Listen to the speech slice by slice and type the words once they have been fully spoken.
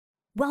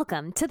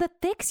Welcome to the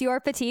Fix Your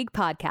Fatigue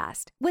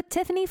podcast with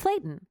Tiffany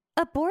Flayton,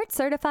 a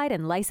board-certified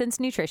and licensed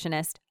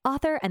nutritionist,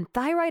 author, and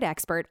thyroid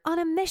expert on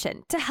a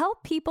mission to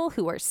help people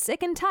who are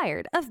sick and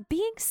tired of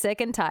being sick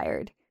and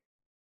tired.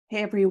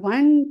 Hey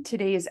everyone,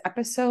 today's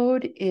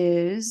episode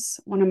is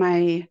one of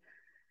my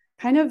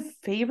kind of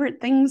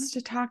favorite things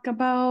to talk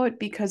about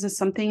because it's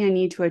something I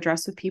need to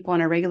address with people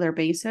on a regular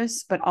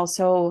basis, but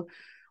also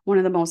one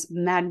of the most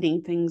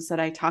maddening things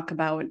that I talk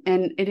about,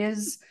 and it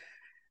is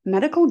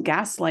medical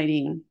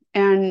gaslighting.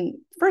 And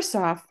first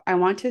off, I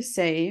want to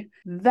say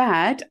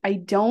that I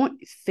don't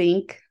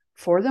think,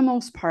 for the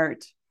most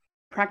part,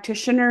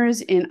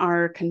 practitioners in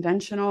our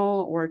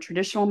conventional or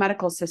traditional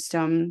medical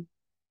system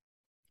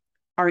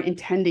are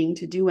intending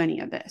to do any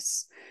of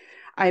this.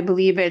 I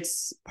believe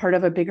it's part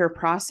of a bigger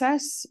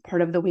process,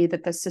 part of the way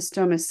that the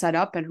system is set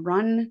up and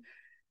run,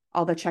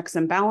 all the checks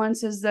and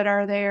balances that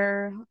are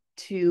there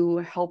to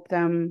help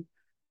them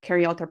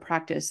carry out their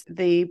practice.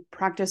 They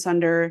practice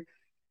under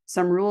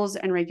some rules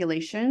and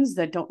regulations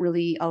that don't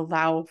really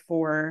allow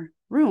for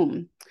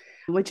room,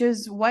 which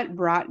is what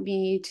brought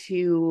me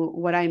to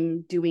what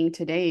I'm doing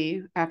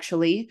today,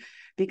 actually,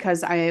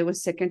 because I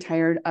was sick and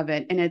tired of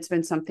it. And it's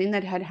been something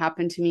that had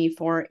happened to me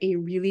for a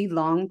really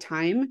long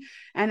time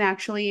and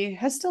actually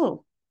has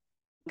still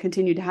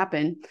continued to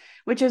happen,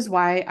 which is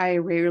why I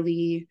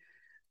rarely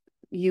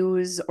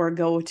use or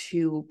go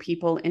to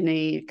people in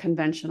a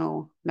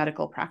conventional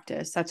medical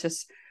practice. That's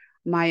just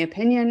my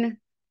opinion.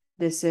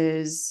 This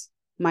is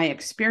my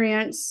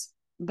experience,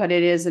 but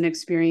it is an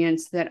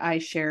experience that I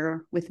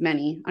share with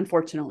many,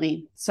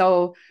 unfortunately.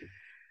 So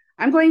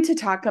I'm going to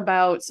talk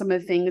about some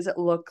of the things that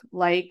look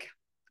like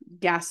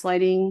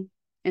gaslighting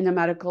in the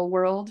medical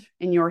world,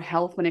 in your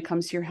health, when it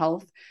comes to your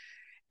health.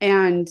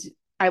 And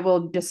I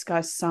will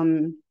discuss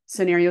some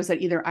scenarios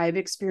that either I've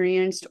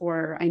experienced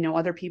or I know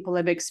other people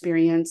have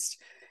experienced,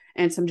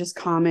 and some just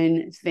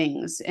common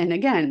things. And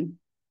again,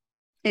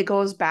 it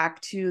goes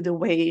back to the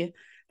way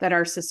that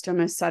our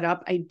system is set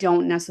up. I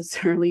don't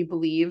necessarily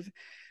believe,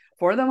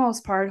 for the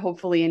most part,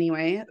 hopefully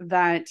anyway,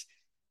 that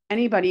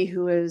anybody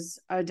who is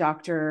a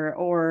doctor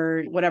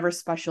or whatever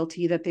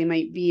specialty that they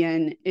might be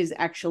in is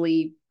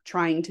actually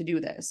trying to do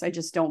this. I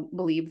just don't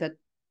believe that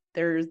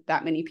there's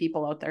that many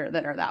people out there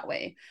that are that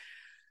way.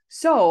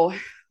 So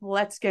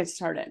let's get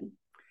started.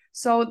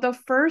 So the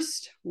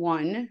first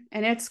one,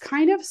 and it's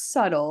kind of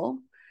subtle,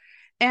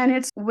 and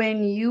it's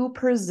when you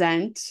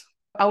present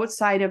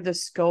outside of the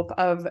scope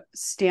of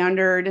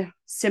standard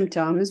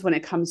symptoms when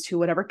it comes to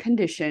whatever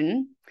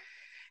condition,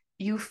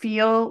 you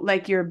feel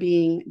like you're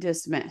being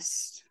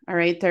dismissed. All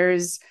right.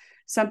 There's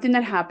something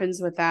that happens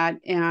with that,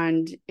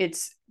 and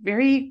it's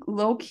very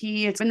low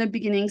key. It's in the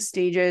beginning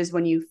stages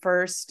when you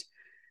first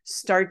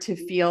start to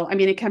feel, I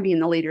mean, it can be in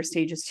the later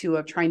stages too,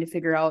 of trying to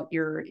figure out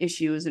your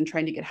issues and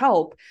trying to get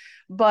help.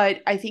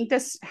 But I think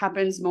this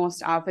happens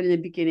most often in the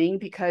beginning,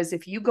 because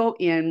if you go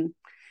in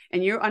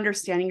and you're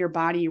understanding your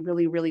body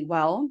really, really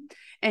well,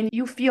 and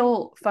you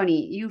feel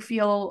funny, you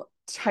feel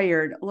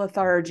tired,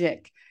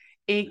 lethargic,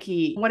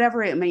 achy,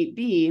 whatever it might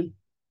be,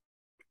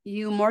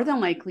 you more than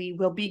likely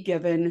will be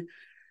given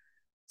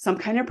some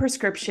kind of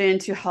prescription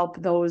to help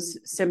those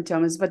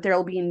symptoms, but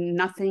there'll be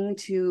nothing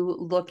to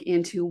look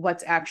into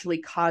what's actually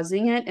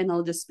causing it. And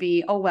they'll just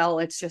be, oh, well,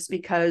 it's just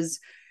because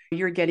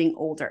you're getting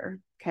older.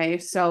 Okay.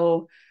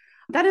 So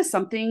that is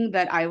something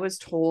that I was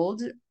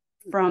told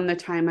from the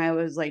time I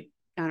was like,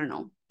 I don't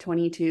know,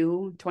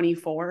 22,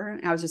 24.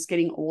 I was just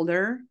getting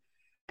older.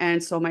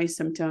 And so my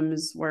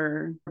symptoms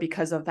were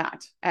because of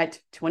that at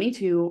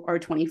 22 or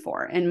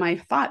 24. And my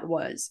thought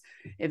was,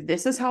 if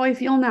this is how I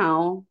feel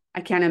now, I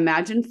can't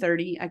imagine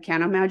 30, I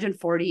can't imagine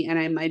 40, and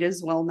I might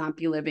as well not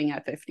be living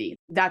at 50.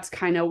 That's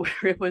kind of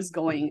where it was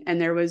going. And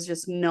there was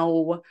just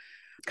no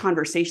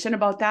conversation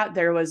about that.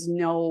 There was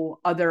no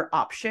other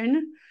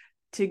option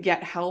to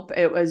get help.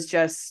 It was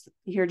just,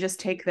 here, just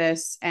take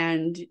this,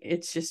 and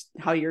it's just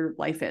how your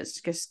life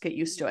is. Just get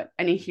used to it.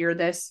 And I hear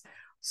this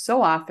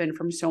so often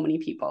from so many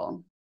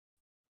people.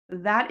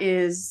 That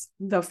is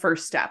the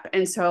first step.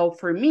 And so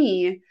for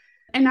me,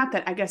 and not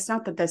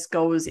that this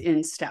goes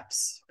in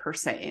steps per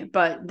se,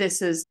 but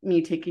this is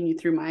me taking you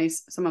through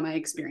some of my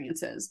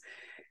experiences.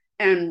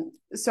 And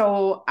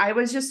so I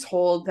was just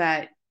told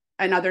that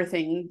another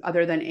thing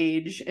other than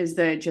age is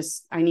that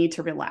just, I need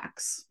to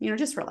relax,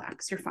 just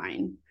relax. You're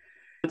fine.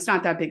 It's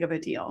not that big of a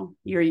deal.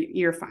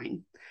 You're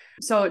fine.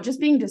 So just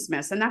being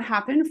dismissed. And that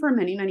happened for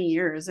many, many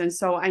years. And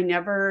so I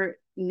never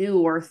knew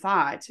or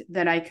thought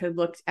that I could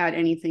look at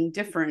anything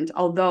different.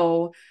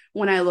 Although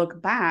when I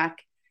look back,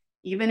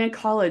 even in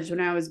college, when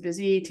I was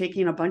busy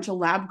taking a bunch of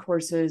lab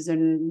courses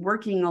and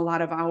working a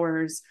lot of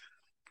hours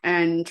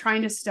and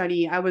trying to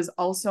study, I was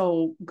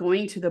also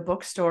going to the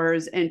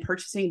bookstores and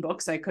purchasing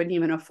books I couldn't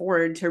even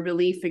afford to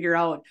really figure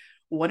out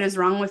what is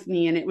wrong with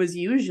me. And it was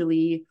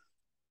usually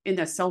in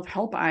the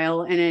self-help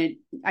aisle. And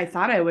I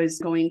thought I was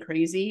going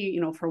crazy,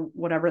 for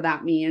whatever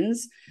that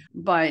means,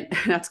 but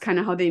that's kind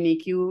of how they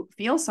make you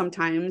feel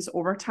sometimes.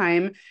 Over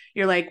time,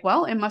 you're like,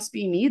 well, it must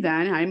be me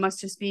then. I must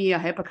just be a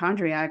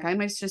hypochondriac. I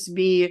must just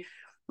be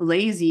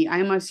lazy.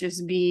 I must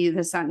just be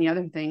this, that, and the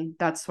other thing.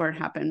 That's where it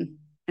happened.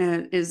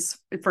 Is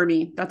for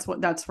me.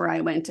 That's where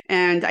I went.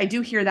 And I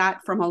do hear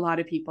that from a lot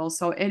of people.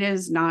 So it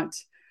is not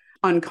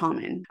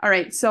uncommon. All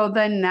right. So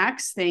the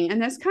next thing,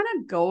 and this kind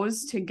of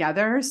goes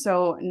together.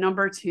 So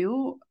number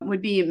 2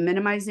 would be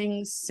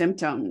minimizing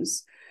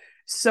symptoms.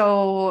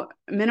 So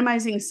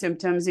minimizing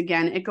symptoms,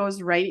 again, it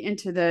goes right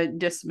into the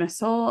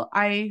dismissal.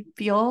 I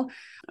feel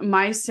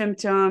my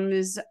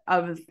symptoms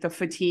of the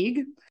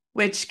fatigue,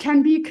 which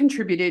can be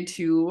contributed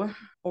to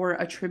or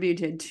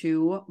attributed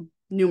to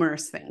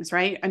numerous things,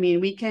 right? I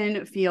mean, we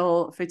can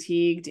feel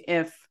fatigued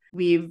if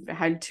we've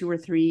had 2 or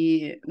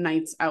 3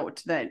 nights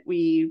out that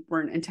we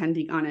weren't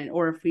intending on it,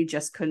 or if we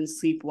just couldn't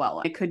sleep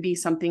well. It could be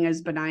something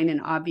as benign and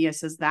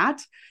obvious as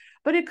that,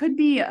 but it could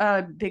be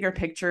a bigger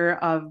picture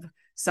of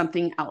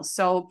something else.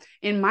 So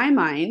in my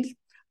mind,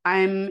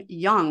 I'm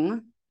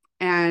young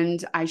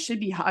and I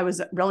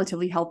was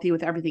relatively healthy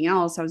with everything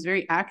else. I was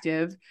very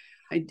active.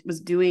 I was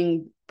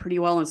doing pretty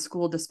well in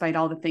school despite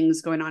all the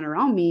things going on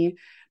around me,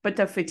 but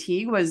the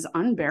fatigue was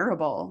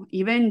unbearable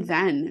even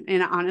then.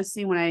 And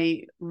honestly, when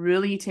I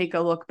really take a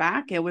look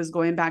back, it was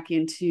going back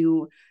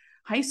into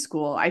high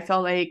school. I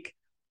felt like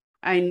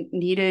I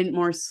needed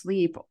more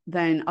sleep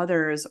than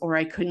others, or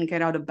I couldn't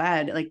get out of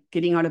bed. Like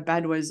getting out of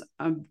bed was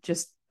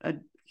just a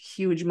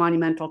huge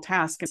monumental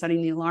task.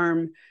 Setting the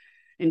alarm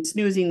and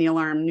snoozing the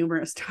alarm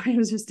numerous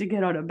times just to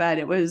get out of bed.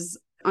 It was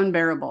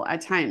unbearable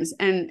at times.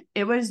 And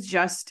it was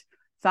just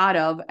thought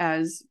of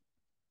as,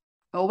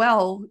 oh,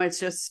 well, it's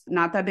just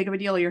not that big of a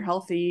deal. You're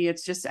healthy.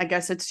 It's just, I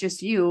guess it's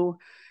just you.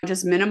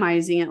 Just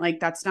minimizing it. Like,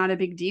 that's not a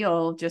big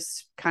deal.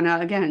 Just kind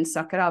of, again,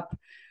 suck it up.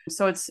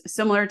 So it's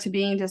similar to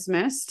being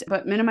dismissed,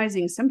 but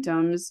minimizing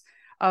symptoms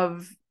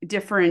of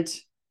different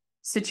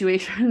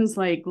situations,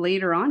 like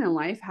later on in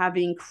life,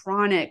 having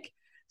chronic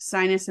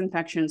sinus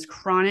infections,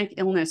 chronic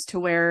illness, to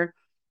where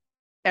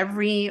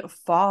every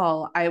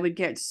fall I would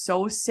get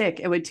so sick,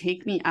 it would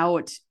take me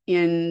out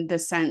in the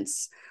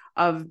sense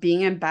of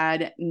being in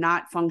bed,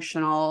 not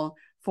functional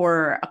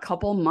for a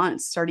couple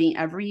months, starting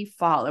every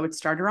fall. It would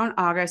start around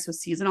August with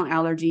seasonal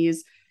allergies,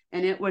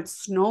 and it would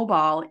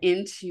snowball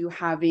into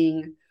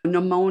having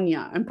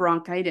pneumonia and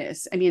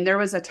bronchitis. I mean, there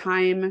was a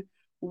time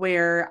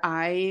where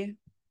I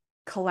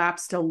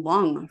collapsed a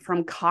lung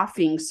from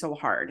coughing so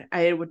hard.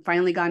 I would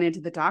finally gone into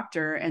the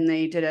doctor and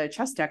they did a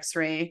chest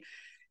x-ray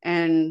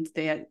and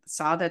they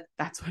saw that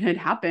that's what had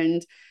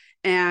happened.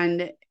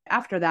 And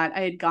after that,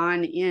 I had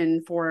gone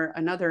in for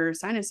another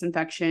sinus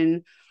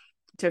infection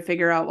to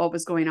figure out what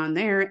was going on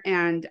there.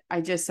 And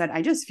I just said,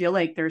 I just feel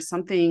like there's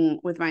something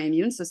with my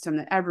immune system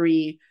that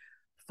every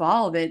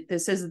fall that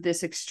this is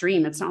this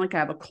extreme. It's not like I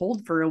have a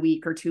cold for a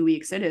week or 2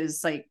 weeks. It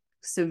is like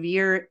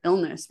severe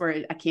illness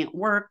where I can't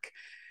work.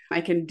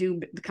 I can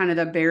do kind of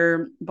the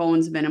bare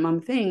bones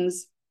minimum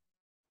things.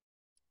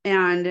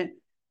 And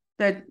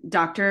the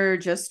doctor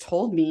just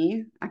told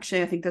me,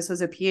 actually, I think this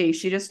was a PA.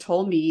 She just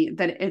told me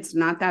that it's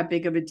not that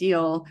big of a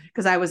deal,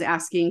 because I was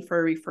asking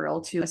for a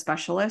referral to a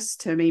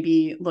specialist to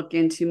maybe look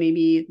into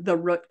maybe the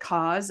root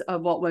cause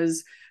of what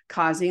was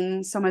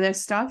causing some of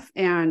this stuff.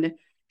 And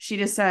she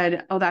just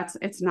said, oh,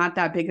 it's not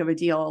that big of a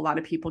deal. A lot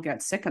of people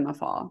get sick in the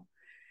fall.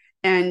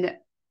 And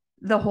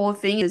the whole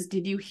thing is,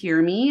 did you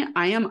hear me?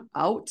 I am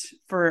out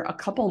for a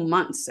couple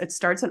months. It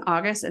starts in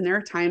August, and there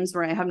are times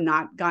where I have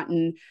not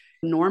gotten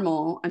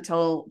normal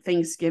until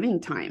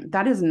Thanksgiving time.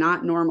 That is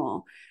not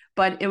normal,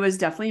 but it was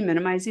definitely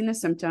minimizing the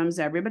symptoms.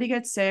 Everybody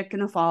gets sick in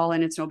the fall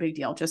and it's no big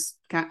deal. Just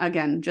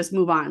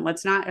move on.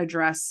 Let's not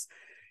address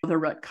the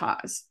root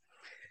cause.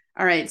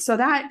 All right. So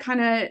that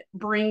kind of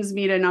brings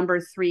me to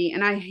number 3.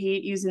 And I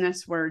hate using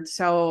this word.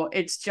 So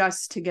it's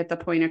just to get the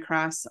point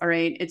across. All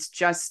right. It's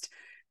just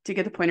to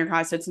get the point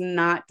across. It's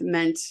not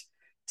meant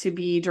to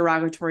be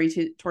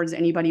derogatory towards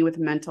anybody with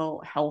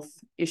mental health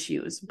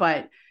issues,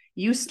 but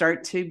you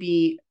start to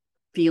be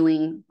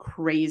feeling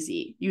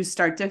crazy. You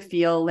start to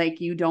feel like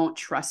you don't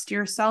trust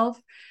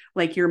yourself,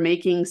 like you're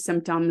making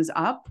symptoms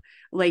up,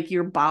 like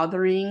you're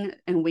bothering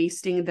and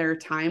wasting their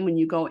time when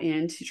you go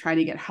in to try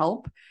to get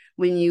help.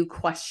 When you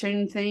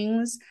question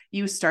things,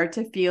 you start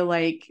to feel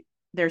like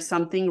there's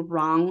something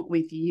wrong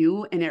with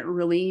you, and it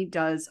really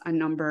does a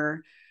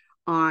number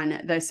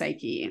on the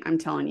psyche, I'm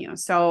telling you.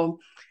 So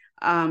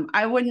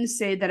I wouldn't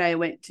say that I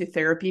went to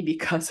therapy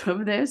because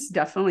of this,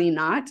 definitely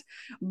not.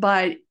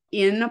 But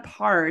in a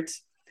part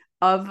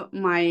of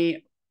my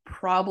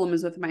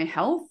problems with my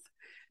health,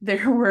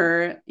 there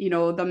were,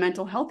 the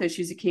mental health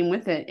issues that came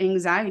with it.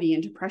 Anxiety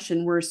and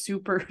depression were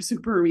super,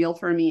 super real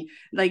for me,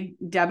 like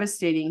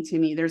devastating to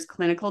me. There's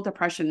clinical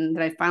depression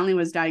that I finally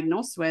was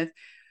diagnosed with.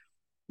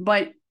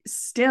 But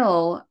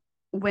still,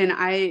 when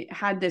I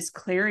had this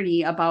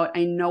clarity about,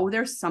 I know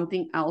there's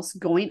something else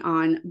going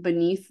on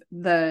beneath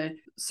the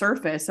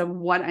surface of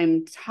what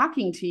I'm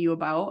talking to you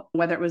about,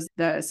 whether it was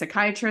the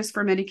psychiatrist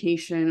for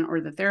medication or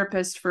the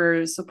therapist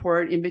for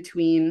support in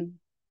between,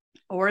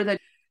 or the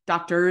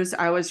doctors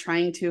I was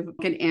trying to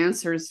get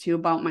answers to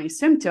about my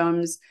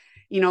symptoms,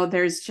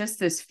 there's just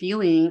this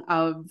feeling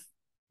of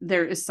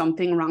there is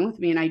something wrong with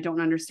me and I don't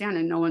understand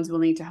and no one's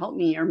willing to help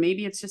me. Or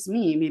maybe it's just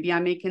me. Maybe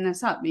I'm making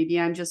this up. Maybe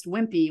I'm just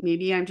wimpy.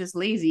 Maybe I'm just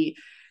lazy.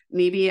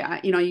 Maybe,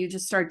 you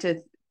just start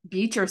to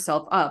beat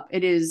yourself up.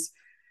 It is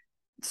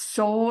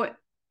so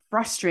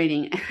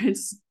frustrating.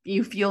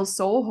 You feel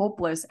so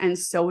hopeless and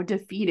so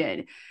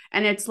defeated.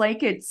 And it's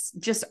like, it's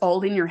just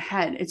all in your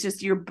head. It's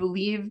just,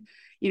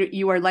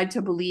 you are led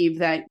to believe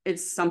that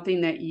it's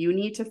something that you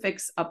need to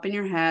fix up in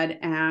your head.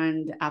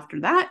 And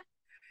after that,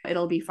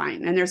 it'll be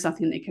fine. And there's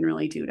nothing they can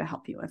really do to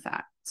help you with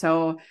that.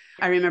 So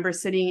I remember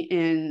sitting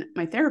in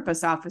my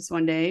therapist's office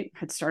one day,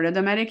 had started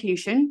the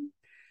medication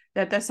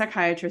that the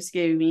psychiatrist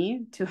gave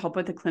me to help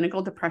with the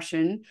clinical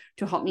depression,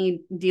 to help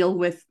me deal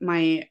with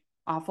my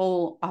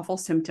awful, awful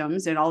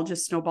symptoms. It all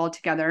just snowballed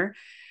together.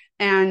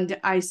 And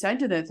I said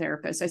to the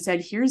therapist, I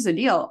said, here's the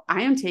deal.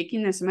 I am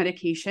taking this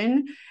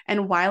medication.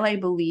 And while I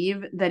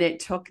believe that it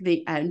took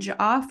the edge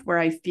off, where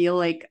I feel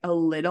like a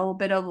little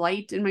bit of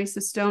light in my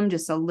system,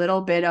 just a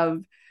little bit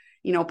of,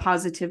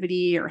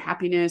 positivity or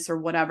happiness or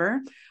whatever,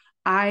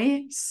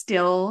 I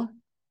still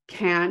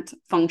can't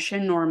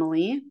function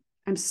normally.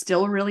 I'm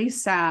still really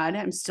sad.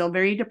 I'm still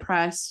very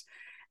depressed.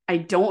 I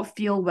don't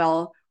feel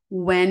well.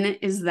 When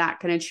is that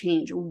going to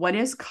change? What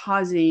is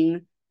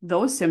causing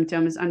those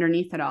symptoms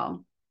underneath it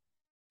all?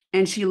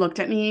 And she looked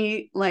at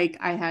me like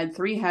I had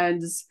three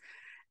heads.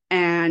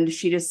 And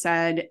she just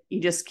said,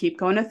 you just keep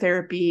going to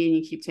therapy and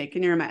you keep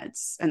taking your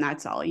meds. And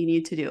that's all you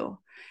need to do.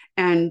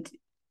 And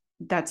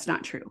that's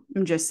not true.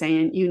 I'm just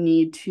saying you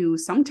need to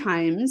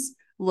sometimes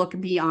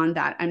look beyond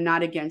that. I'm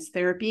not against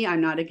therapy.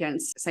 I'm not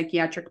against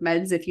psychiatric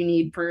meds if you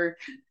need for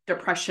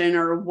depression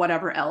or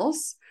whatever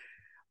else.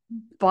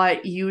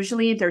 But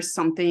usually there's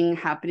something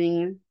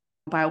happening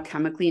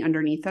biochemically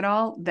underneath it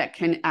all that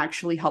can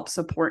actually help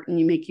support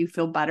and make you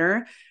feel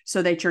better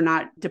so that you're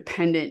not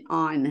dependent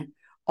on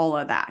all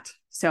of that.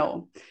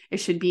 So it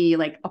should be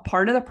like a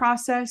part of the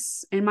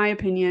process, in my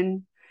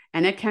opinion.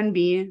 And it can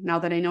be, now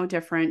that I know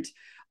different,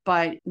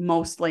 but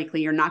most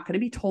likely you're not going to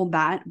be told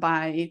that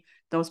by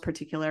those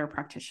particular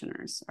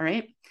practitioners. All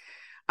right.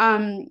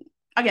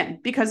 Again,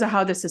 because of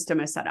how the system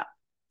is set up,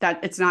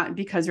 that it's not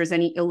because there's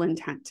any ill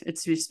intent.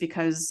 It's just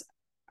because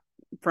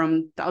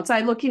from the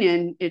outside looking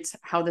in, it's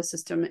how the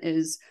system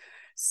is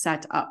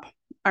set up.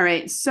 All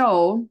right.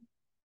 So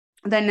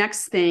the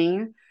next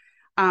thing,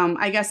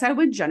 I guess I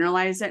would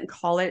generalize it and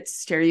call it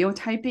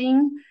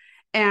stereotyping.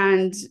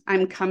 And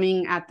I'm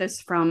coming at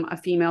this from a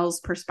female's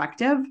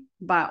perspective.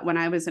 But when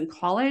I was in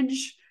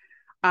college,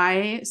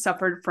 I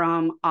suffered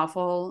from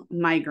awful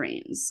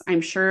migraines.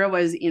 I'm sure it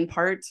was in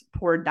part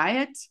poor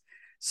diet,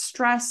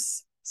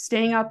 stress,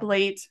 staying up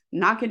late,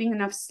 not getting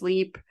enough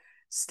sleep,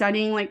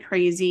 studying like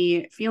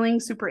crazy, feeling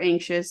super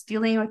anxious,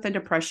 dealing with the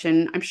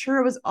depression. I'm sure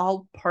it was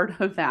all part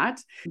of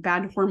that,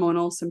 bad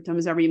hormonal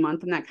symptoms every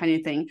month and that kind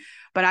of thing.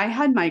 But I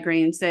had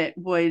migraines that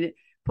would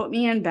put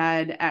me in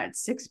bed at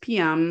 6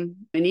 p.m.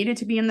 I needed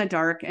to be in the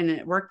dark, and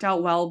it worked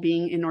out well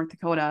being in North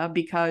Dakota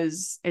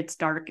because it's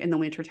dark in the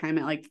wintertime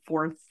at like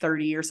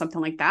 4:30 or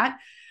something like that.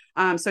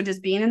 So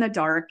just being in the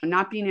dark,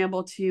 not being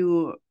able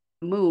to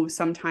move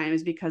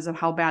sometimes because of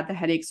how bad the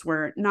headaches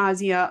were,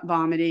 nausea,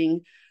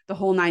 vomiting, the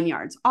whole 9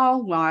 yards,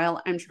 all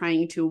while I'm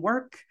trying to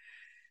work,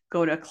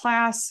 go to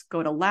class,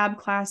 go to lab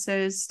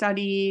classes,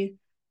 study,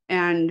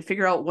 and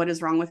figure out what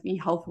is wrong with me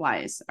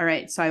health-wise. All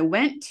right. So I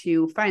went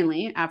to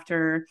finally,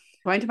 after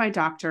going to my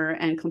doctor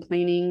and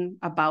complaining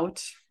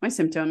about my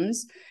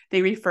symptoms,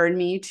 they referred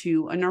me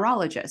to a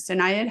neurologist.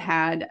 And I had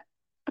had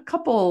a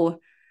couple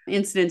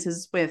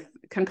incidences with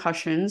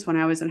concussions when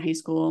I was in high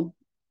school.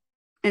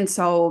 And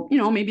so,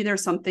 maybe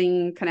there's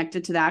something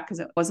connected to that because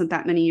it wasn't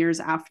that many years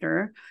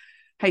after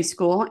high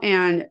school.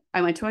 And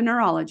I went to a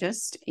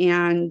neurologist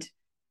and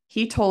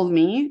he told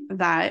me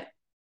that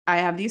I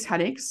have these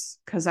headaches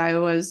because I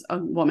was a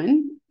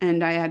woman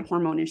and I had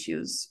hormone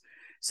issues.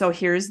 So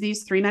here's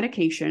these 3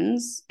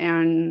 medications,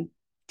 and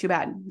too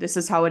bad. This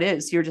is how it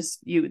is.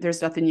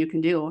 There's nothing you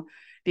can do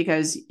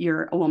because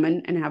you're a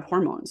woman and have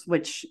hormones,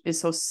 which is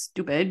so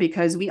stupid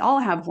because we all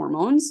have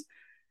hormones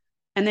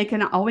and they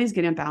can always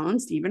get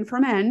imbalanced, even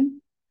for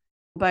men.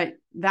 But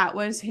that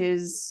was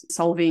his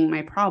solving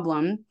my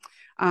problem,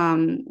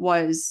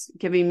 was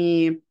giving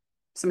me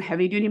some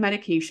heavy duty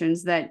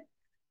medications that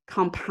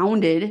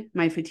compounded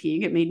my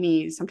fatigue. It made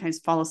me sometimes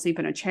fall asleep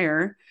in a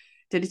chair.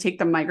 Did it take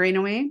the migraine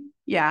away?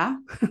 Yeah.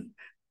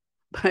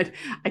 But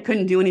I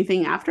couldn't do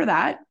anything after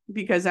that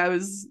because I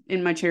was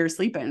in my chair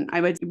sleeping.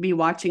 I would be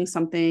watching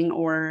something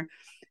or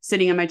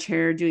sitting in my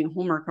chair doing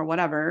homework or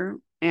whatever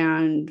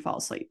and fall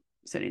asleep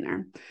sitting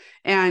there.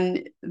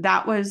 And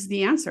that was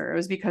the answer. It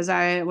was because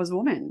I was a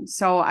woman.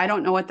 So I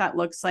don't know what that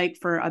looks like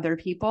for other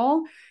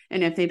people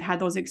and if they've had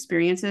those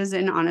experiences.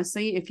 And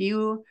honestly, if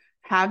you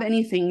have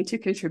anything to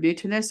contribute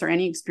to this or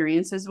any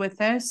experiences with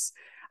this,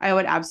 I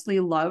would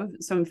absolutely love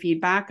some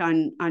feedback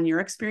on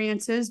your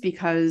experiences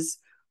because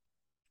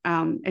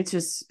it's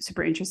just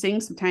super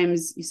interesting.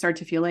 Sometimes you start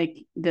to feel like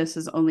this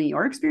is only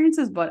your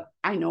experiences, but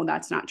I know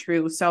that's not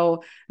true.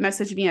 So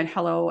message me at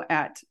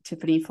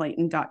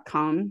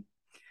hello@tiffanyflayton.com.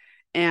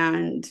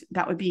 And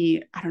that would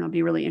be, I don't know,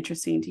 be really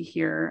interesting to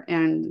hear.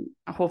 And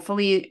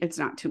hopefully it's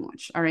not too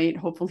much. All right.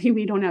 Hopefully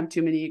we don't have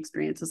too many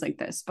experiences like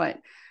this, but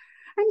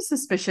I'm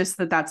suspicious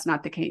that that's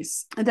not the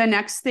case. The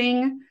next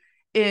thing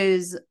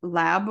is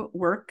lab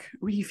work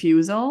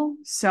refusal.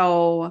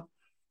 So,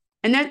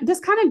 and that this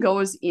kind of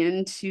goes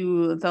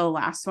into the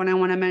last one I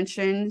want to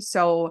mention.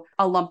 So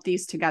I'll lump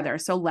these together.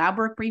 So lab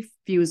work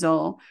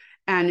refusal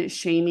and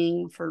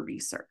shaming for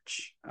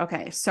research.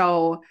 Okay.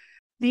 So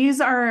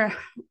these are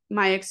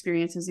my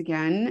experiences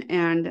again.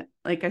 And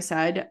like I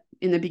said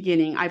in the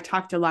beginning, I've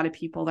talked to a lot of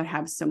people that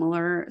have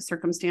similar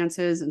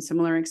circumstances and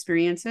similar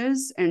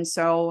experiences. And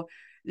so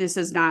this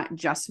is not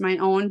just my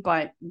own,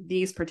 but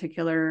these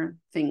particular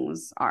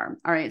things are.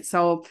 All right.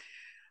 So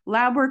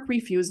lab work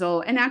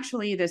refusal. And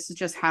actually, this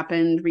just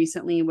happened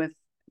recently with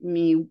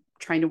me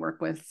trying to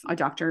work with a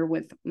doctor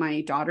with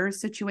my daughter's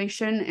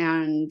situation.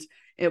 And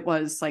it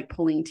was like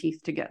pulling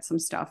teeth to get some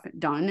stuff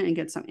done and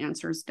get some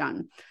answers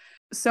done.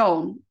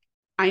 So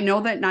I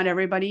know that not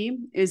everybody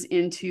is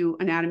into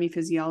anatomy,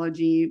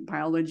 physiology,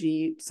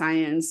 biology,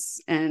 science,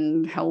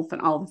 and health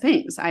and all the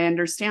things. I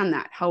understand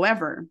that.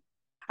 However,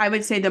 I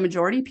would say the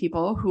majority of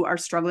people who are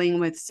struggling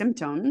with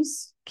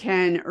symptoms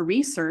can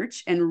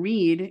research and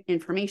read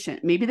information.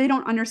 Maybe they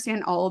don't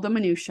understand all the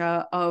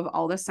minutia of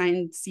all the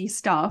sciencey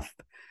stuff,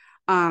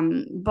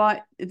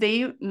 but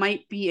they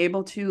might be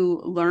able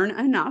to learn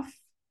enough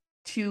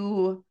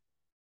to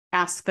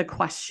ask the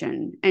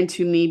question and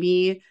to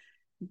maybe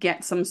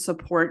get some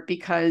support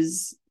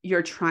because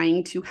you're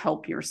trying to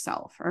help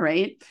yourself. All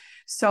right.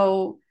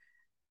 So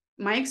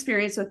my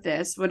experience with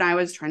this, when I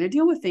was trying to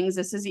deal with things,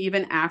 this is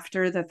even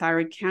after the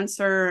thyroid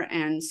cancer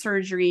and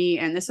surgery.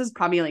 And this is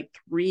probably like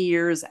 3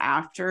 years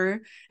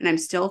after, and I'm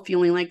still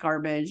feeling like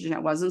garbage. I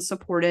wasn't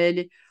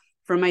supported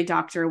from my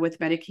doctor with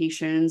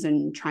medications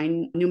and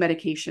trying new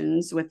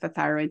medications with the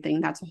thyroid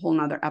thing. That's a whole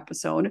nother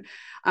episode.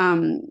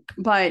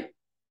 But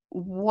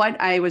what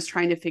I was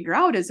trying to figure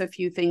out is a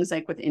few things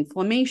like with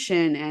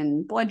inflammation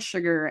and blood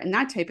sugar and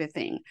that type of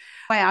thing.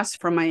 I asked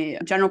from my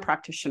general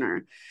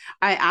practitioner,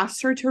 I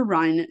asked her to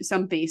run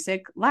some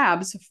basic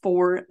labs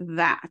for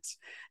that.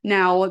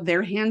 Now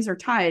their hands are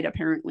tied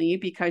apparently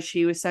because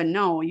she said,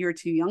 no, you're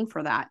too young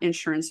for that.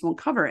 Insurance won't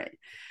cover it.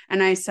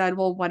 And I said,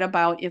 well, what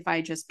about if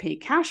I just pay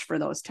cash for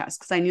those tests?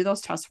 Because I knew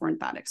those tests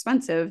weren't that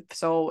expensive.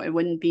 So it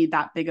wouldn't be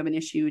that big of an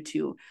issue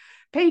to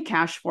pay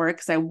cash for it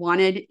because I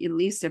wanted at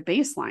least a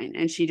baseline.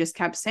 And she just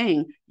kept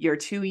saying, you're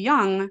too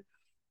young.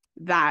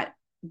 That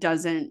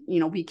doesn't,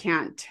 we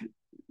can't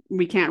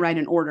write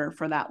an order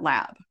for that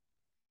lab.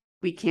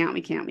 We can't.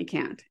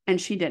 And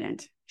she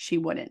didn't, she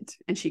wouldn't,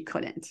 and she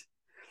couldn't.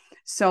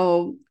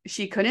 So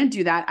she couldn't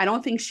do that. I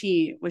don't think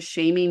she was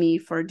shaming me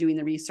for doing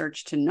the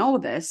research to know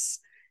this,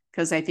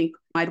 because I think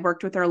I'd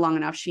worked with her long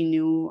enough. She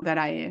knew that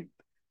I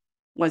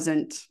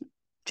wasn't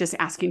just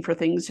asking for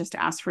things just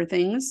to ask for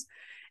things.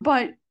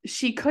 But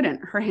she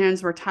couldn't. Her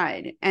hands were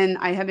tied. And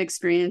I have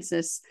experienced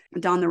this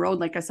down the road,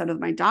 like I said, with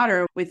my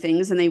daughter with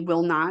things, and they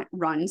will not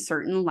run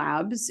certain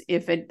labs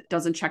if it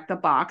doesn't check the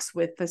box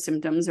with the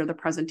symptoms or the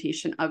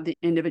presentation of the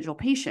individual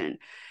patient.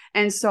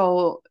 And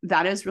so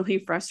that is really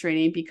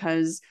frustrating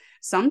because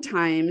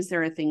sometimes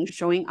there are things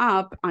showing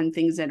up on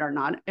things that are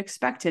not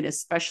expected,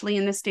 especially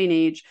in this day and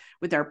age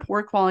with our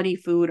poor quality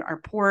food, our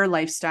poor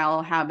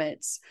lifestyle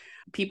habits.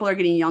 People are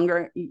getting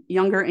younger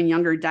and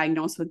younger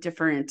diagnosed with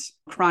different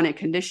chronic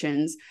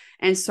conditions.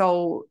 And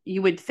so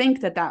you would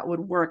think that that would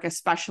work,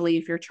 especially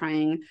if you're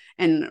trying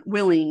and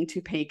willing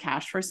to pay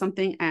cash for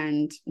something.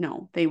 And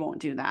no, they won't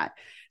do that.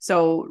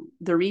 So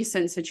the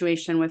recent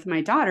situation with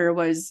my daughter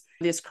was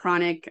this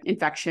chronic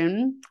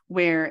infection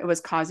where it was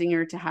causing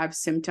her to have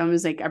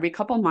symptoms like every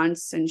couple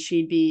months, and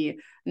she'd be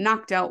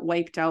knocked out,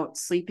 wiped out,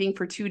 sleeping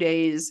for 2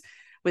 days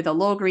with a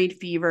low-grade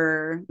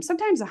fever,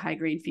 sometimes a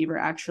high-grade fever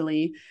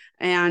actually,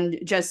 and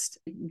just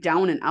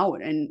down and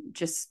out and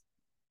just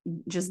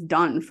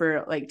done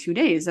for like 2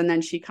 days. And then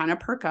she kind of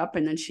perk up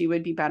and then she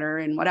would be better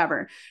and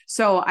whatever.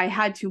 So I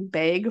had to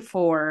beg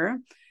for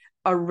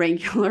a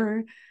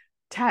regular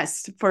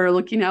test for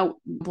looking at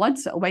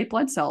white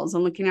blood cells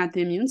and looking at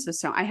the immune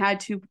system. I had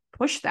to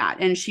push that.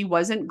 And she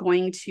wasn't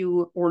going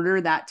to order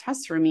that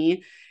test for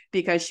me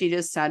because she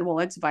just said, well,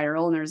 it's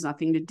viral and there's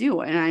nothing to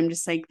do. And I'm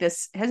just like,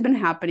 this has been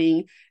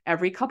happening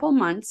every couple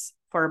months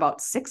for about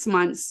 6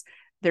 months.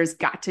 There's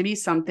got to be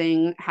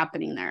something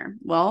happening there.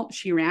 Well,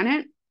 she ran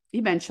it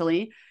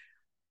eventually.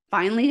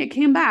 Finally, it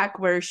came back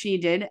where she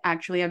did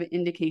actually have an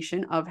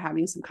indication of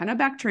having some kind of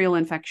bacterial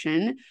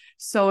infection.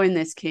 So in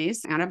this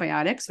case,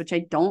 antibiotics, which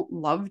I don't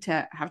love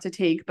to have to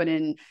take, but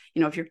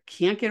if you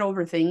can't get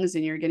over things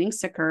and you're getting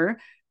sicker,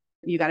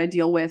 you got to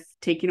deal with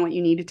taking what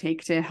you need to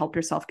take to help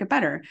yourself get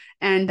better.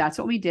 And that's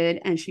what we did.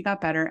 And she got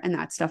better. And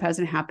that stuff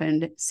hasn't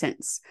happened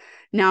since.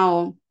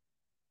 Now,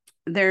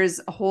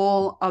 there's a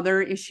whole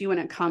other issue when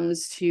it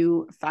comes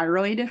to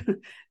thyroid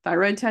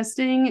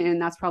testing.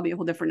 And that's probably a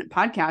whole different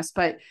podcast.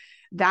 But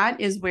that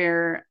is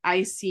where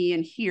I see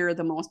and hear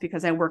the most,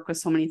 because I work with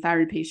so many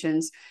thyroid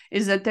patients,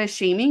 is that the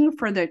shaming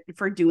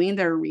for doing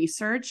their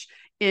research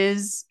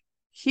is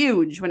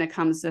huge when it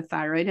comes to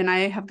thyroid. And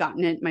I have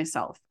gotten it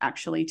myself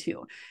actually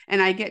too.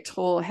 And I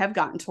have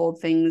gotten told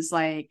things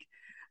like,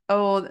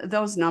 oh,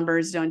 those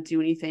numbers don't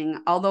do anything.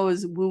 All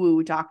those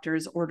woo-woo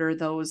doctors order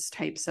those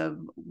types of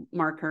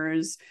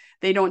markers.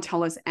 They don't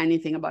tell us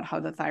anything about how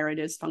the thyroid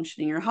is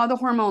functioning or how the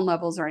hormone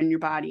levels are in your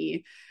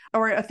body.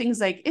 Or things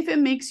like, if it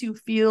makes you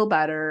feel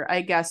better,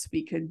 I guess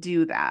we could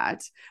do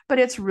that, but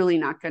it's really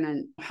not going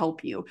to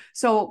help you.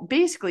 So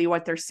basically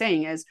what they're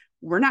saying is,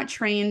 we're not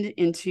trained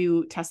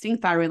into testing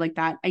thyroid like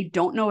that. I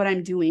don't know what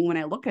I'm doing when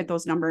I look at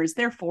those numbers.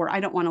 Therefore,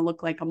 I don't want to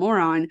look like a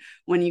moron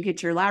when you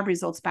get your lab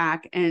results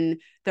back and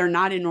they're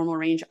not in normal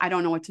range. I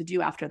don't know what to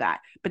do after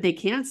that. But they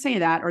can't say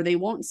that, or they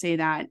won't say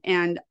that.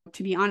 And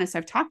to be honest,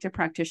 I've talked to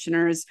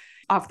practitioners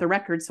off the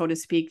record, so to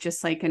speak,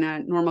 just like in a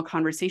normal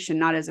conversation,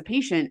 not as a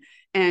patient.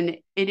 And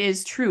it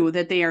is true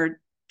that they are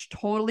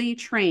totally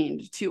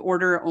trained to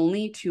order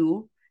only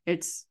two.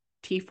 It's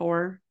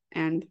T4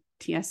 and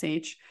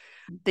TSH.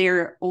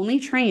 They're only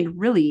trained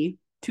really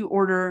to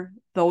order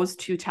those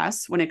two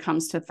tests when it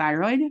comes to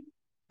thyroid,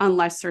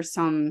 unless there's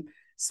some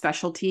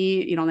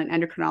specialty, an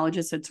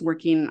endocrinologist that's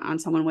working on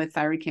someone with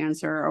thyroid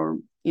cancer or,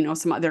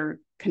 some other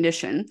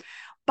condition.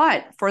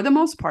 But for the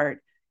most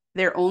part,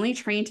 they're only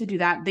trained to do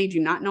that. They do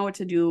not know what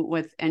to do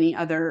with any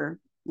other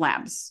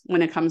labs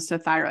when it comes to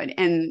thyroid.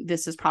 And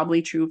this is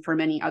probably true for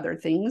many other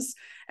things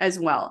as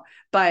well.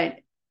 But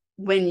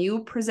when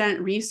you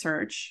present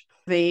research,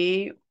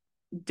 they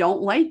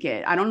don't like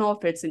it. I don't know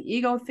if it's an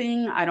ego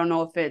thing. I don't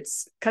know if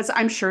it's because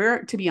I'm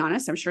sure, to be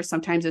honest, I'm sure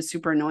sometimes it's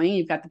super annoying.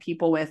 You've got the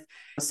people with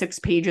 6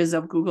 pages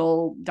of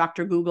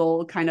Dr.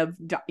 Google kind of,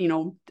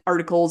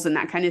 articles and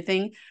that kind of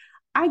thing.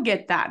 I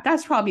get that.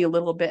 That's probably a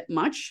little bit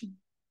much.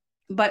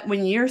 But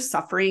when you're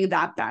suffering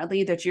that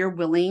badly that you're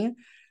willing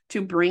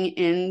to bring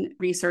in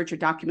research or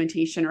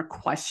documentation or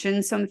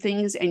question some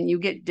things and you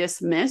get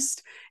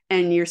dismissed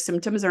and your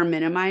symptoms are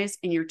minimized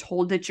and you're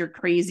told that you're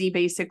crazy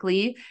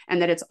basically,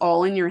 and that it's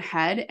all in your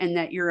head and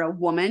that you're a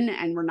woman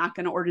and we're not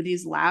going to order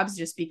these labs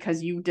just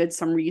because you did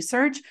some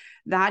research,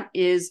 that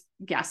is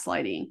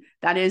gaslighting.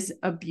 That is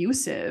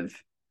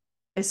abusive,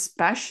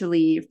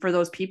 especially for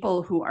those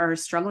people who are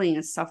struggling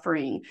and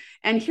suffering.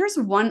 And here's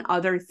one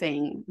other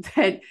thing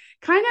that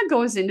kind of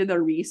goes into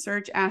the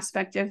research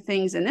aspect of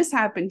things. And this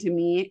happened to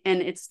me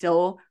and it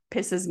still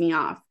pisses me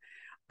off.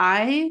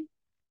 I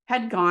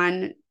had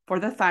gone for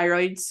the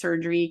thyroid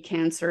surgery,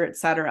 cancer,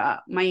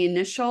 etc. My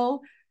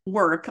initial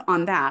work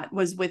on that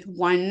was with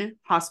one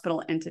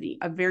hospital entity,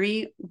 a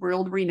very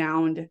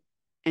world-renowned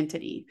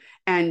entity.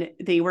 And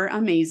they were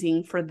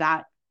amazing for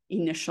that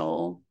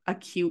initial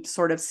acute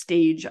sort of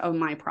stage of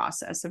my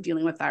process of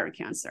dealing with thyroid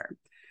cancer.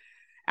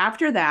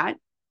 After that,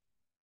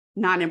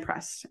 not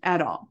impressed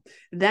at all.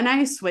 Then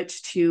I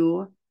switched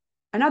to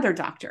another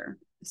doctor.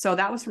 So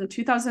that was from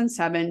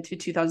 2007 to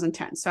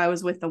 2010. So I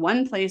was with the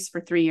one place for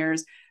 3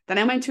 years. Then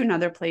I went to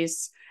another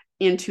place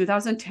in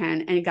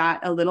 2010 and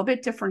got a little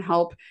bit different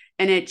help.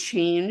 And it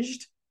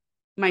changed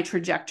my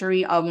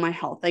trajectory of my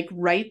health. Like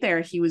right there,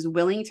 he was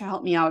willing to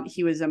help me out.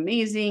 He was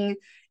amazing.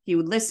 He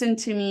would listen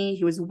to me.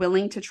 He was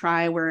willing to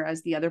try,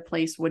 whereas the other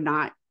place would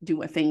not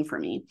do a thing for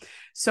me.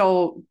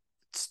 So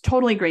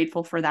totally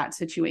grateful for that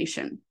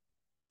situation.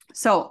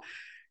 So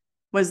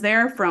was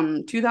there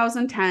from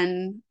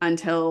 2010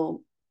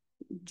 until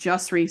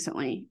just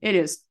recently. It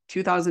is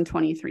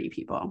 2023,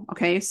 people.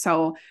 Okay.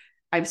 So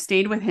I've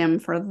stayed with him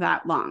for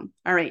that long.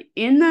 All right.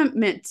 In the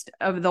midst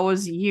of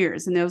those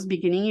years, in those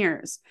beginning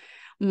years,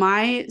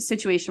 my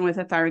situation with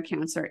a thyroid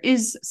cancer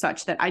is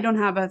such that I don't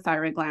have a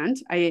thyroid gland.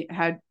 I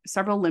had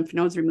several lymph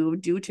nodes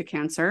removed due to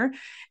cancer.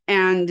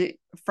 And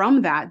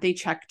from that, they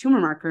check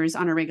tumor markers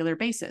on a regular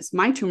basis.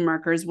 My tumor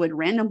markers would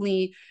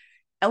randomly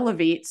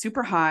elevate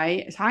super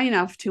high, high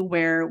enough to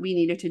where we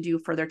needed to do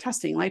further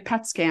testing, like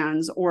PET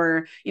scans,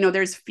 or,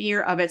 there's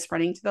fear of it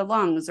spreading to the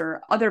lungs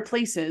or other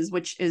places,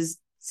 which is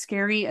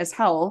scary as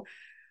hell.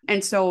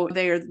 And so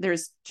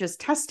there's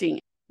just testing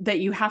that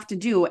you have to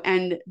do.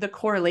 And the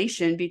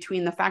correlation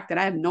between the fact that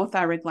I have no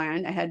thyroid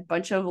gland, I had a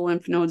bunch of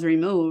lymph nodes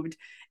removed,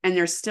 and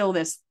there's still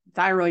this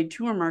thyroid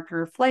tumor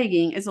marker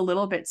flagging is a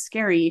little bit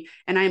scary.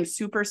 And I am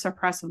super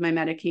suppressed with my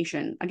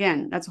medication.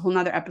 Again, that's a whole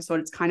nother episode.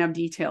 It's kind of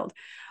detailed.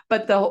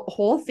 But the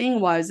whole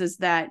thing is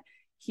that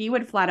he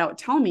would flat out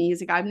tell me,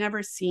 he's like, I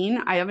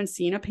haven't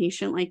seen a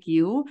patient like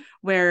you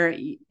where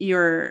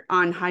you're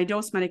on high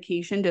dose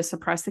medication to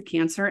suppress the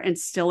cancer and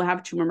still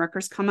have tumor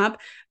markers come up,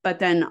 but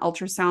then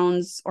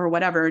ultrasounds or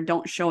whatever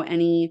don't show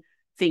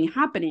anything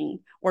happening,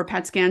 or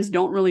PET scans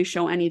don't really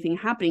show anything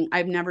happening.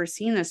 I've never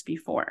seen this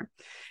before.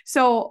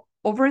 So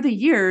over the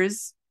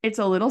years, it's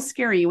a little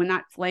scary when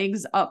that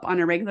flags up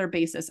on a regular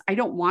basis. I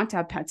don't want to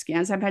have PET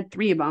scans. I've had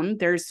 3 of them.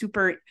 They're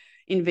super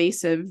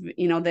invasive,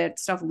 that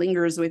stuff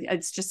lingers with.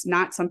 It's just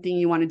not something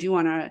you want to do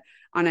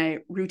on a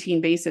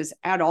routine basis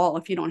at all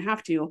if you don't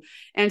have to.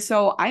 And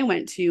so I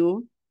went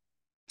to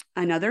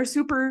another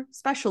super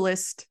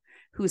specialist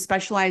who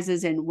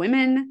specializes in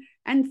women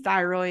and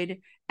thyroid,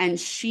 and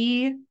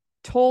she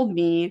told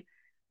me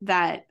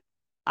that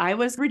I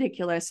was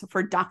ridiculous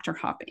for doctor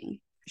hopping.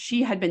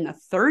 she had been the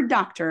third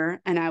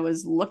doctor and I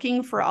was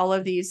looking for all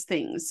of these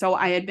things. So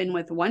I had been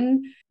with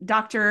one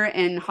doctor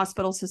and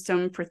hospital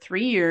system for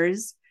 3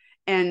 years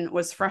and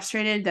was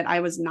frustrated that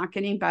I was not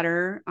getting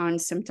better on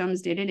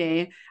symptoms day to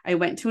day. I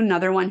went to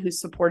another one who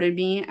supported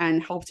me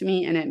and helped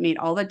me, and it made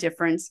all the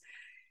difference.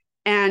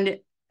 And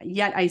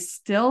yet I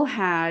still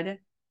had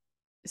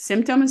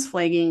symptoms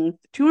flagging,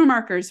 tumor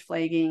markers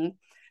flagging.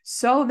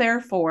 So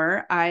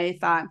therefore, I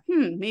thought,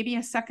 maybe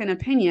a second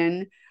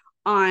opinion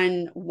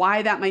on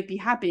why that might be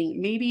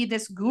happening. Maybe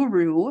this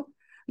guru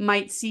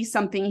might see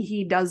something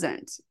he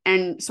doesn't.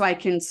 And so I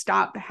can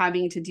stop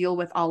having to deal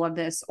with all of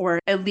this, or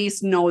at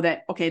least know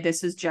that, okay,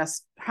 this is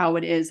just how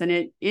it is. And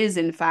it is,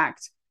 in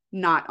fact,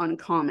 not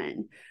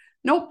uncommon.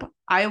 Nope.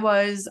 I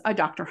was a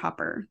doctor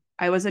hopper.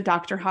 I was a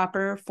doctor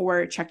hopper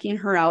for checking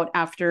her out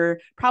after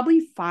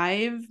probably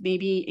 5,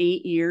 maybe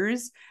 8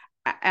 years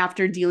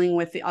after dealing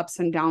with the ups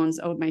and downs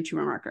of my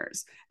tumor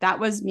markers. That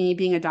was me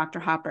being a doctor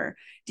hopper.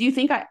 Do you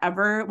think I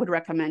ever would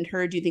recommend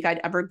her? Do you think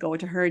I'd ever go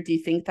to her? Do you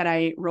think that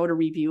I wrote a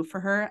review for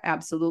her?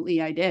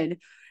 Absolutely, I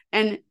did.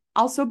 And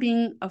also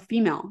being a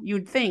female,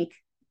 you'd think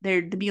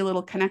there'd be a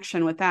little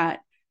connection with that,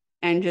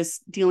 and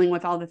just dealing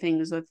with all the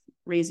things with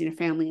raising a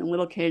family and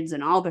little kids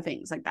and all the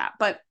things like that.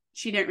 But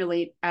she didn't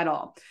relate at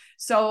all.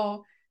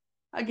 So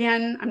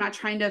again, I'm not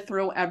trying to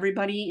throw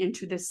everybody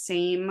into the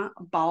same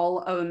ball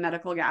of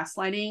medical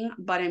gaslighting,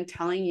 but I'm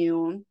telling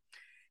you,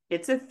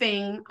 it's a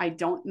thing. I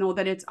don't know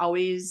that it's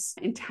always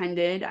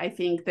intended. I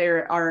think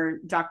there are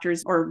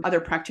doctors or other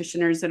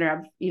practitioners that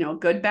have,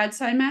 good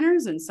bedside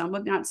manners and some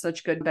with not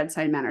such good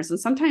bedside manners. And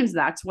sometimes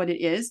that's what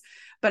it is.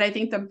 But I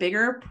think the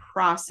bigger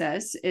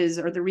process is,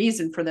 or the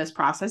reason for this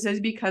process is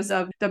because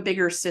of the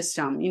bigger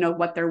system,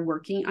 what they're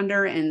working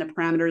under and the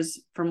parameters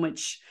from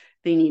which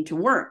they need to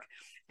work.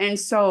 And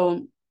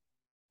so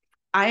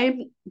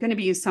I'm going to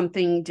be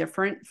something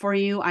different for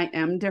you. I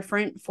am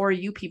different for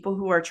you, people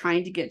who are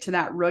trying to get to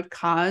that root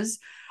cause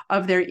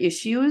of their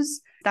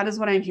issues. That is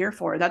what I'm here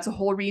for. That's the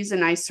whole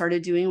reason I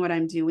started doing what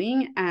I'm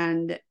doing.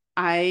 And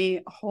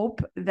I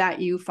hope that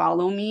you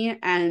follow me,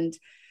 and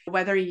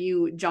whether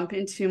you jump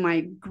into my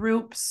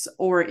groups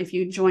or if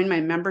you join my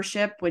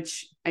membership,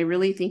 which I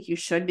really think you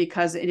should,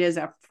 because it is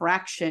a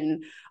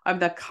fraction of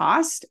the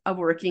cost of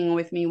working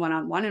with me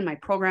one-on-one in my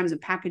programs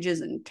and packages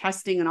and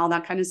testing and all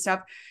that kind of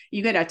stuff.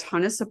 You get a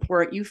ton of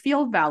support. You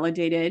feel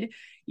validated.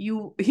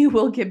 You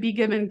will be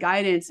given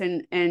guidance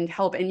and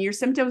help, and your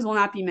symptoms will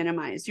not be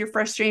minimized. Your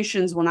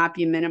frustrations will not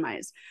be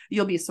minimized.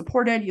 You'll be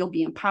supported. You'll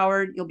be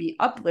empowered. You'll be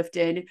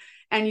uplifted,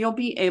 and you'll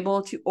be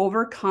able to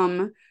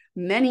overcome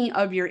many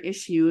of your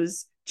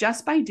issues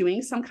just by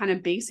doing some kind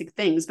of basic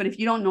things. But if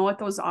you don't know what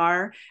those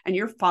are and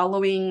you're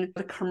following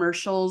the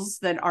commercials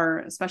that are,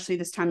 especially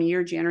this time of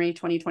year, January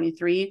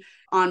 2023,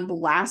 on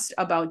blast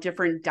about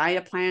different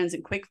diet plans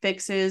and quick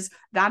fixes,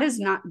 that is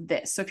not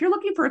this. So if you're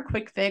looking for a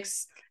quick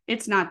fix,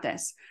 it's not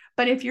this.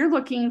 But if you're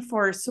looking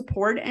for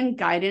support and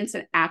guidance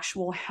and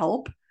actual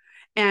help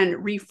and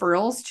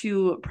referrals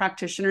to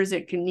practitioners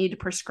that can need to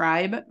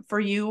prescribe for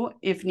you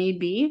if need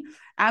be,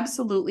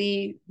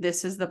 absolutely,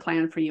 this is the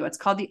plan for you. It's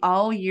called the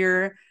All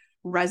Year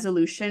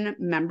Resolution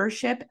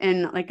Membership.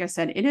 And like I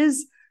said, it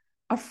is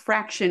a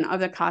fraction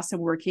of the cost of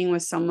working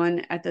with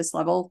someone at this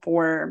level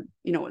for,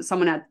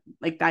 someone at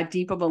like that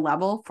deep of a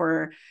level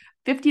for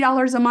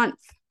 $50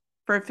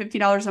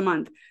 a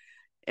month,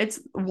 It's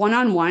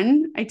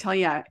one-on-one, I tell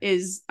you,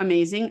 is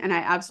amazing. And I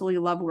absolutely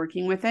love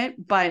working with it,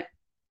 but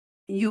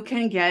you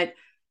can get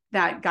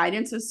that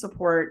guidance and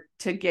support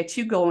to get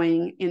you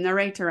going in the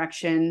right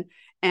direction.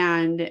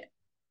 And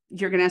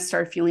you're going to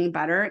start feeling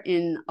better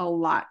in a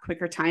lot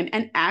quicker time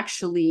and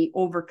actually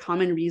overcome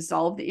and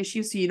resolve the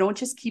issue. So you don't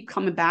just keep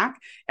coming back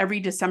every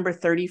December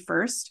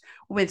 31st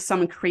with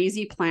some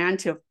crazy plan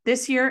to,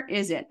 this year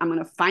is it, I'm going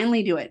to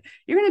finally do it.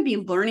 You're going to be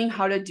learning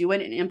how to do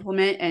it and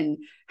implement and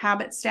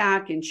habit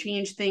stack and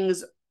change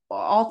things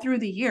all through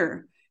the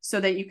year so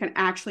that you can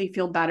actually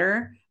feel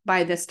better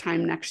by this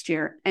time next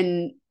year.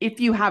 And if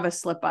you have a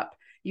slip up,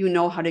 you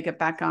know how to get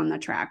back on the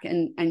track,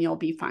 and you'll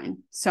be fine.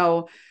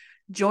 So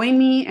join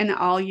me in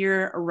All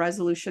Year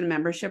Resolution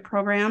Membership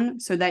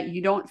Program so that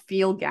you don't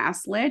feel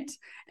gaslit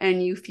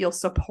and you feel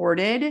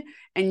supported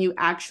and you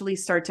actually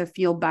start to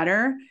feel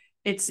better.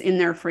 It's in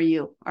there for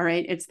you. All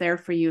right. It's there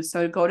for you.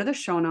 So go to the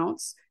show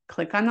notes,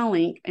 click on the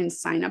link, and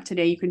sign up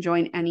today. You can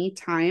join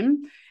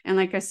anytime. And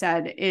like I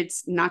said,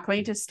 it's not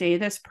going to stay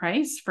this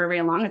price for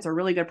very long. It's a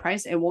really good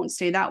price. It won't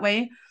stay that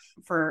way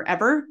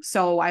forever.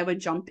 So I would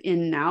jump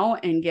in now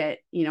and get,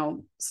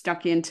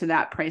 stuck into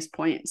that price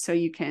point so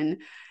you can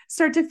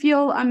start to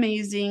feel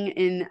amazing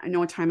in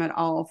no time at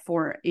all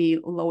for a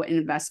low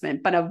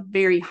investment, but a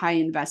very high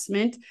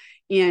investment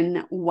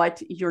in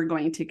what you're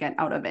going to get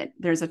out of it.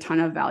 There's a ton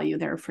of value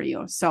there for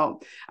you.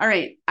 So, all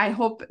right. I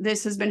hope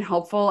this has been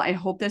helpful. I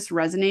hope this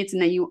resonates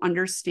and that you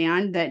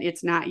understand that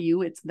it's not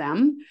you, it's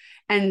them,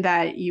 and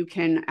that you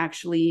can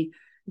actually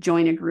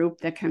join a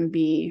group that can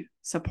be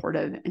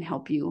supportive and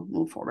help you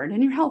move forward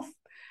in your health.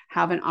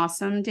 Have an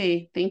awesome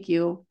day. Thank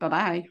you.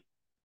 Bye-bye.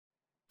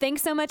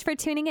 Thanks so much for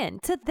tuning in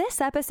to this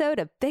episode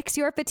of Fix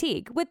Your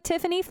Fatigue with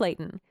Tiffany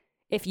Flayton.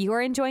 If you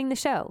are enjoying the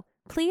show,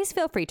 please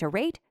feel free to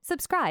rate,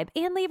 subscribe,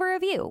 and leave a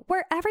review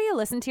wherever you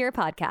listen to your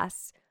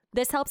podcasts.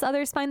 This helps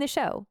others find the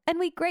show, and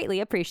we greatly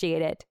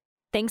appreciate it.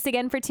 Thanks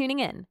again for tuning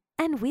in,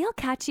 and we'll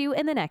catch you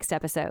in the next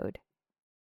episode.